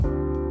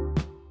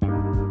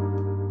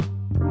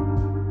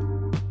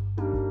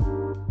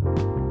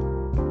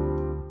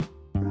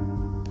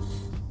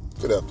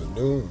Good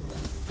afternoon.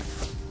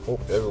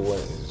 Hope everyone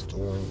is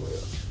doing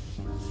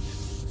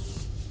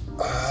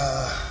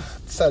well.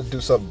 Decided to do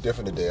something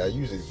different today. I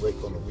usually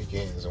wait on the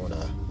weekends when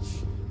I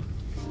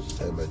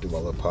do my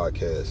little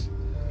podcast.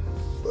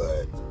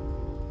 But,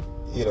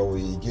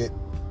 when you get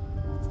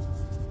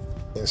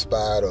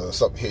inspired or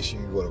something hits you,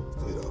 you want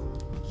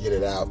to, get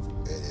it out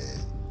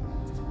and,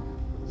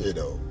 just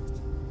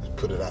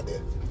put it out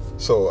there.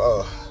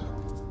 So,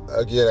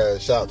 again, a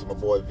shout out to my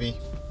boy V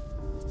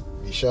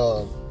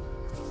Sean.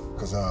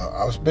 Because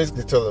I was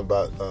basically telling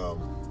about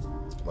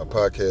my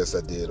podcast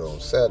I did on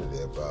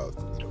Saturday about,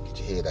 get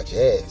your head out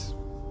your ass.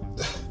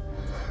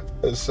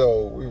 And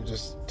so we were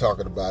just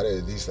talking about it,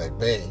 and he's like,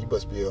 man, you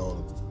must be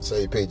on the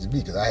same page as me,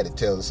 because I had to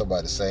tell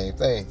somebody the same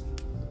thing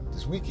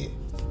this weekend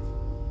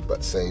about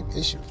the same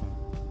issue.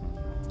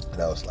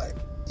 And I was like,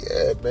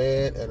 yeah,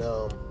 man. And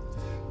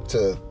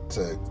to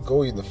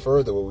go even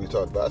further what we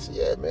talked about, I said,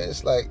 yeah, man,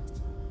 it's like,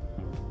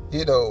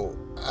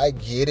 I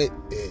get it.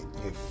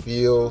 You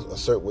feel a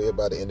certain way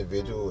about the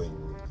individual, and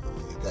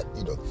you got,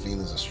 the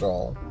feelings are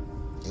strong.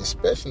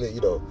 Especially,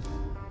 if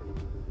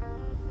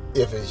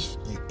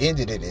you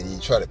ended it and you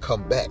try to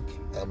come back.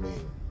 I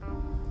mean,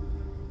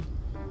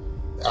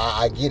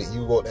 I get it.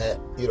 You want that,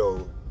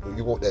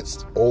 you want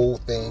that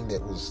old thing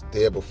that was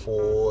there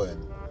before,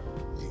 and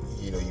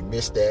you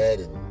miss that,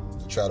 and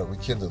you try to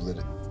rekindle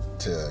it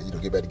to,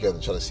 get back together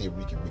and try to see if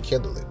we can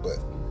rekindle it. But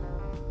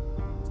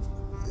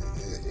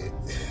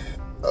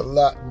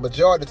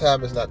majority of the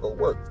time it's not going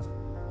to work.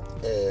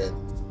 And,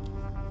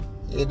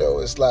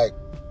 it's like,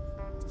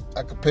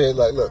 I compare it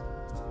like, look,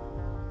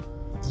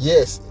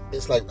 yes,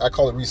 it's like, I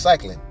call it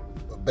recycling,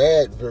 a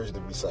bad version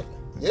of recycling.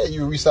 Yeah,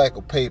 you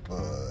recycle paper,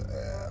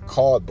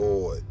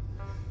 cardboard,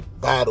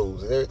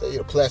 bottles, and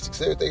everything, plastics,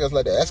 everything else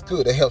like that. That's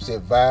good. That helps the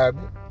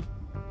environment,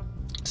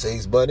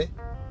 saves money,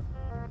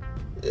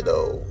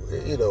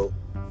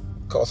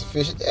 cost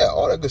efficient, yeah,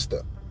 all that good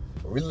stuff.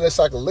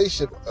 Recycle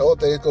relationship, the only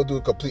thing it's going to do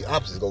is complete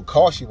opposite. It's going to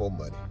cost you more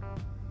money,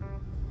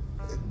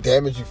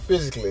 damage you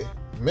physically,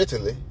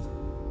 mentally,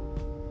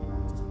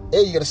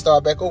 and you got to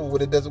start back over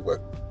when it doesn't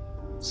work.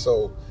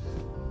 So,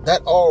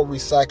 not all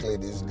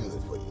recycling is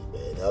good for you,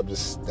 man.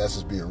 That's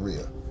just being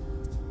real.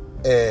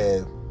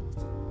 And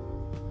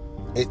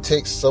it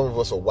takes some of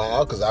us a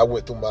while, because I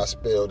went through my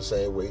spell the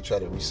same way, trying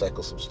to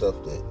recycle some stuff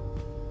that,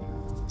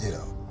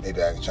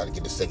 maybe I can try to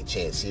get a second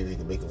chance, see if we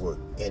can make it work.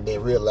 And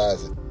then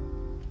realize it.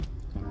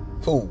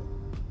 Fool,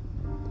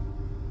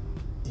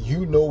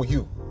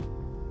 you.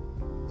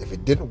 If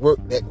it didn't work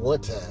that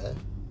one time,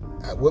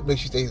 what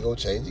makes you think it's going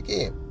to change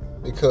again?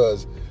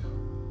 Because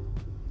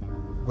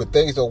when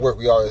things don't work,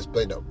 we always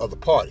blame the other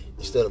party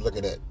instead of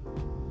looking at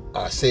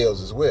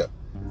ourselves as well.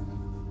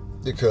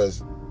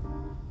 Because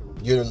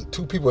you're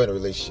two people in a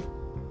relationship.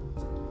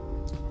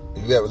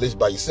 If you have a relationship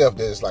by yourself,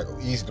 then it's like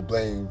easy to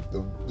blame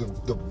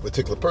the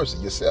particular person,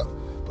 yourself.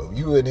 But if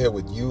you in here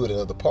with you and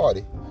another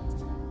party,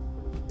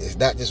 it's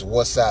not just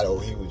one side, oh,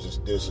 he was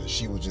just this or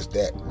she was just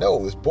that.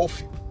 No, it's both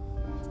of you.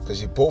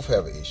 Because you both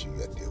have an issue you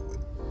got to deal with.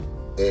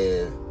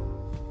 And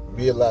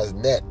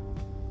realizing that,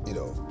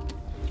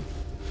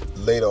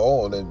 later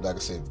on, and like I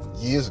said,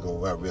 years ago,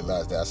 when I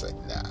realized that, I said,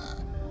 nah,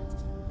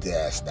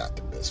 that's not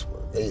the best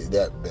way. Ain't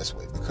that the best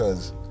way.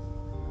 Because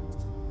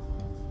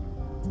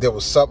there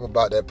was something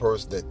about that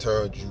person that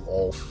turned you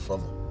off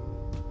from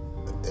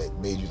them. That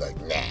made you like,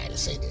 nah,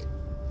 this ain't it.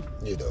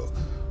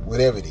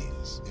 Whatever it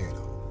is,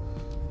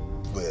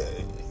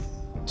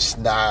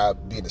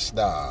 being a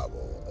snob,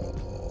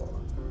 or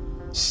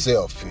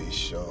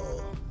selfish,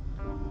 or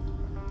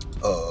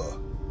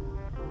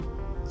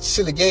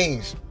silly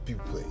games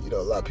people play. A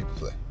lot of people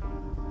play.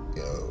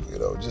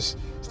 Just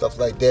stuff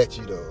like that.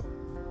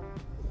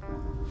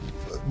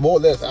 More or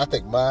less, I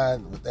think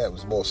mine with that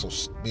was more so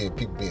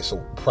people being so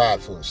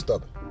prideful and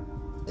stubborn.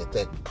 They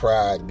think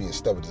pride, being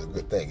stubborn, is a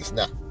good thing. It's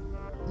not.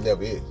 It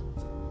never is.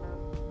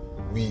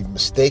 We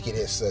mistake it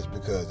as such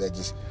because that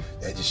just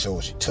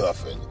shows you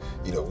tough, and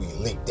we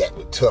link that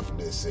with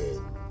toughness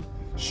and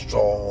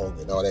strong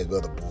and all that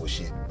other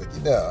bullshit. But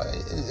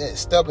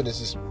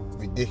stubbornness is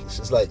ridiculous.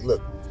 It's like,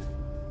 look,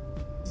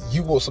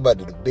 you want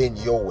somebody to bend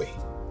your way,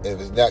 and if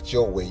it's not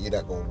your way, you're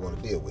not going to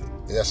want to deal with it.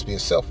 And that's being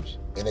selfish,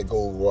 and that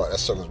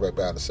circles right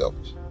behind the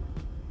selfish.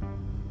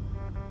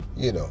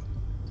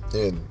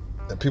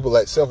 And people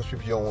like selfish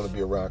people, you don't want to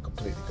be around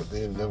completely, because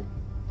then them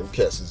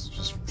cats is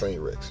just train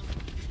wrecks.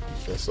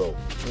 And so,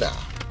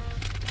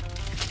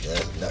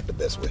 that's not the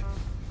best way.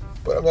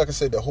 But I'm not gonna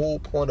say the whole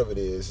point of it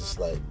is, it's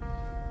like,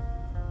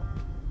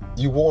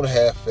 you want to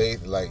have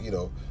faith, like,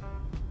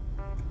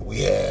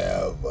 we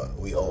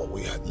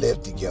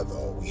live together,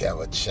 or we have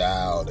a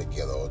child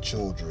together, or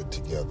children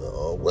together,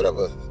 or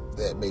whatever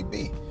that may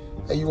be.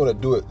 And you want to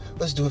do it,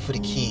 let's do it for the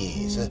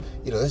kids,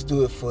 let's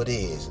do it for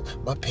this.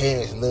 My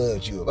parents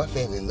loved you, my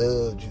family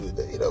loved you,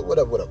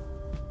 whatever.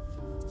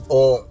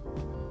 Or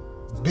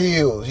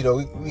bills, we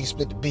can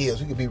split the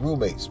bills, we can be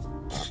roommates.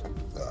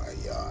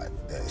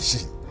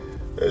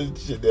 That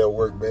shit don't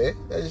work, man.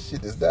 That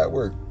shit does not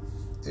work.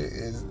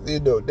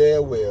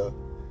 Damn well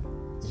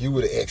you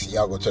with an ex,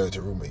 y'all gonna turn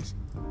into roommates.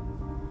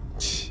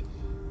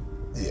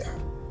 yeah.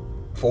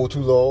 For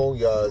too long,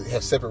 y'all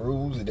have separate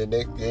rooms, and then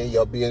next day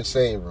y'all be in the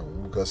same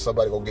room because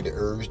somebody gonna get the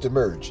urge to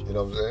merge. You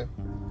know what I'm saying?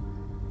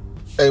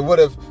 And what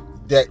if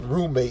that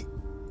roommate,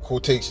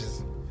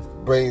 quotations,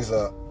 brings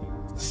a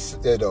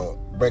date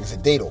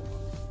over?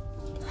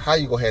 How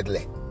you gonna handle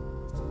that?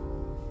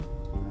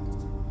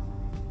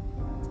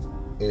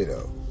 You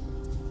know,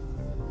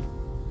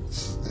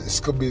 it's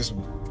gonna be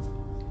some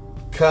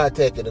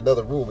contact in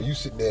another room, and you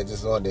sitting there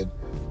just on there.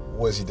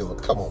 What's he doing?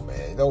 Come on,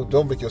 man!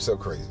 Don't make yourself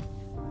crazy.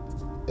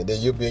 And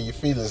then you'll be in your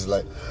feelings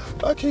like,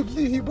 I can't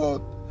believe he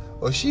bought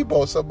or she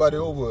bought somebody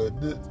over.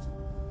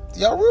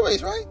 Y'all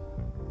roommates, right?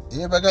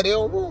 Everybody got their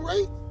own room,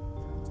 right?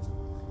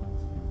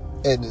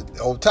 And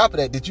on top of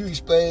that, did you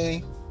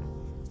explain?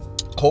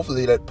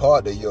 Hopefully, that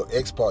partner, your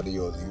ex-partner,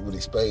 you would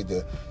explain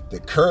the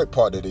current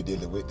partner they're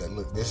dealing with. That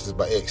look, this is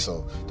my ex,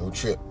 so don't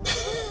trip.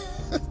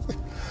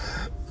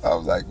 I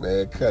was like,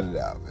 man, cut it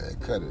out, man,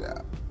 cut it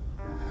out.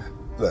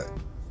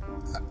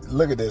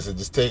 Look at this and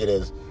just take it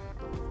as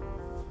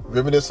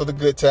reminisce on the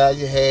good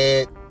times you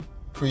had,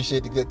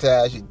 appreciate the good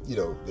times you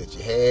know that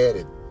you had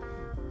and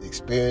the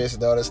experience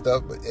and all that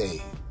stuff. But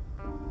hey,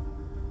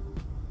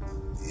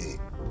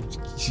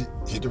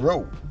 hit the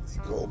road,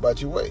 go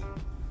about your way,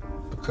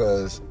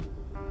 because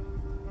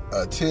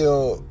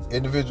until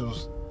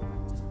individuals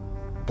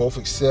both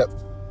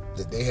accept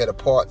that they had a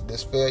part in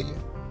this failure,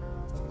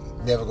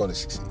 you're never going to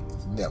succeed.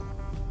 Never.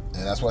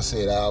 And that's why I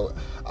said I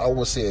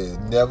won't say it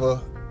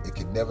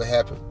can never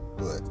happen,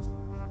 but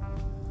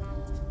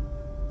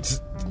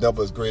the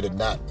number is greater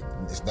not,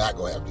 it's not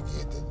going to happen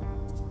again, then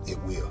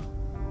it will.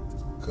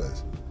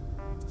 Because,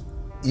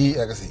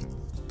 like I say,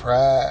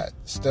 pride,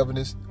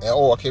 stubbornness, and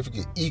I can't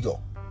forget ego.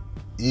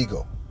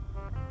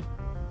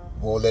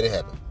 Won't let it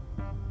happen.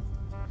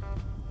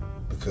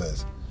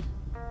 Because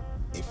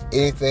if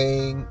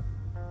anything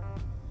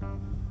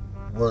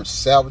worth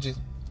salvaging,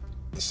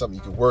 it's something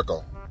you can work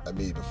on. I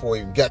mean, before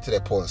you even got to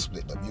that point of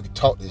splitting up, you can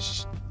talk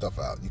this stuff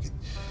out. You can,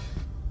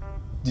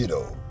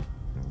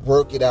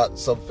 work it out in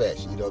some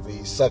fashion. You know what I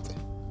mean? Something.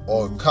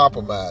 Or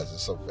compromise in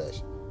some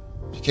fashion.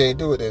 If you can't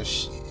do it, then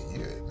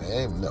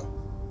man, no.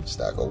 It's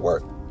not going to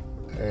work.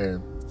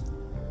 And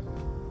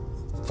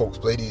folks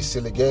play these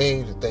silly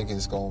games and thinking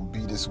it's going to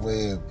be this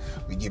way and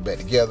we get back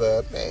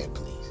together. Man,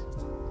 please.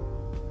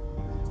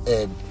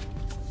 And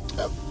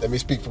let me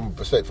speak from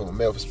a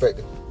male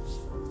perspective.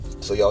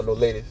 So y'all know,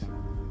 ladies,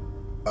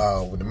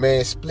 when the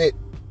man split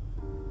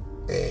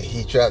and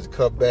he tries to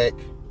come back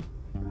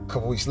a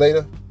couple weeks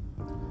later,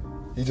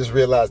 he just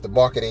realized the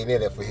market ain't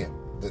in there for him.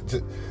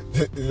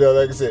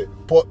 Like I said,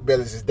 pork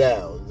bellies is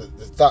down.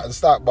 The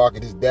stock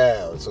market is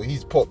down, so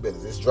he's pork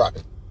bellies. It's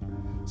dropping.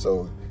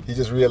 So he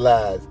just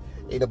realized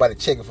ain't nobody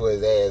checking for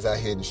his ass out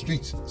here in the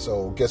streets.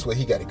 So guess where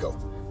he got to go?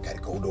 Got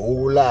to go to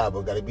old Live.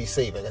 Got to be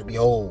safe. I got to be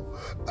home.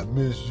 I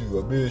miss you.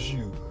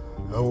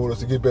 I want us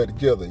to get back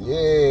together.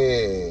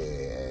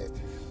 Yeah.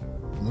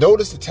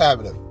 Notice the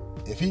timing of it.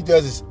 If he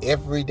does this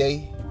every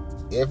day,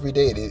 and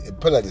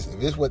put it like this, if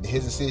this wasn't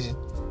his decision,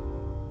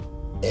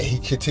 and he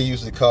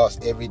continuously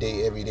costs every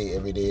day, then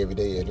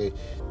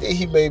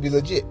he may be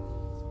legit.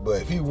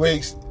 But if he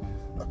wakes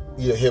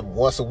him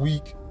once a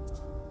week,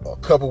 or a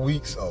couple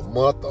weeks, or a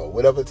month, or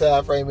whatever the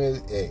time frame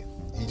is, hey,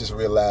 he just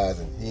realized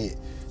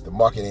the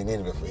market ain't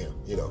in it for him.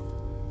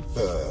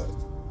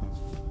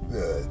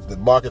 The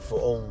market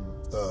for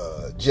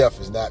Jeff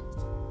is not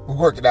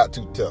working out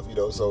too tough,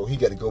 so he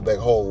got to go back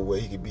home where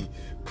he can be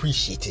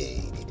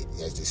appreciated,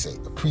 as they say,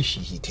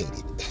 appreciated.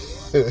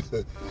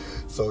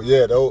 So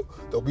yeah, don't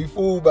be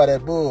fooled by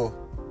that bull.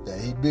 Yeah,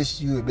 he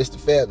missed you and missed the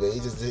family.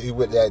 He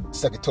went there and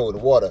stuck his toe in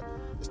the water.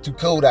 It's too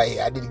cold out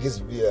here. I need to get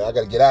some. I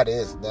got to get out of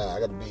this. Nah, I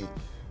got to be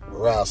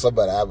around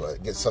somebody. I got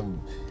to get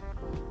some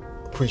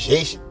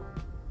appreciation,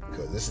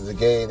 because this is a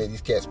game that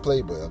these cats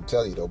play. But I'm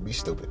telling you, don't be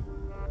stupid.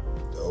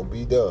 Don't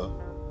be dumb.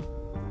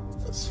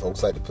 Because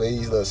folks like to play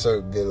these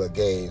little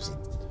games and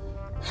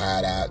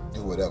hide out and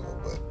do whatever.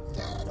 But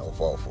nah, don't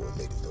fall for it,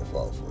 ladies. Don't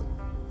fall for it.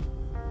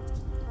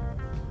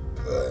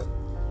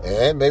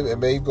 And it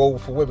may go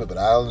for women, but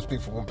I only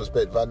speak from one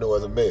perspective I know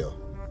as a male.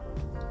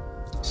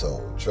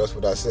 So trust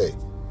what I say.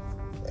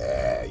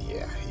 Yeah,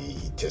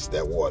 he tested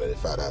that water and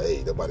found out,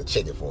 hey, nobody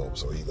checking for him,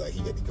 so he got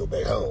to go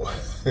back home.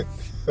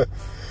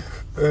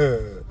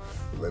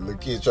 Like little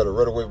kids try to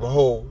run away from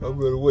home, I'm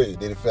running away.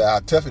 Then they found how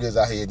tough it is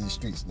out here in these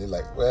streets, and they're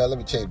like, well, let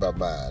me change my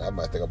mind. I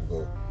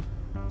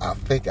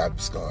think I'm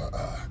just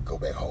gonna go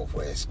back home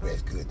where it's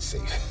good and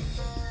safe.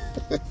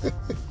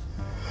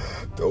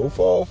 Don't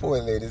fall for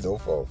it, ladies. Don't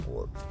fall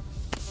for it.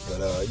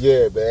 But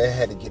yeah, man, I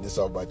had to get this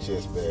off my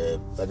chest, man.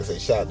 Like I say,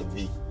 shout out to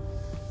V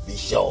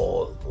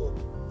Sean for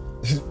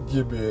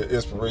giving me an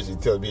inspiration,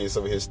 telling me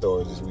some of his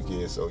stories this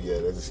weekend. So yeah,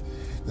 this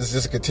is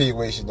just a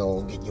continuation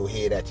on getting your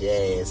head out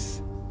your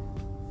ass.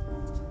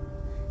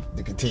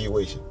 The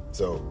continuation.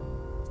 So,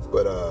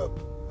 but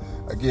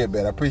again,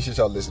 man, I appreciate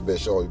y'all listening, man.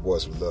 Show all your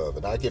boys some love,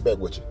 and I'll get back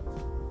with you.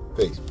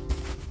 Peace.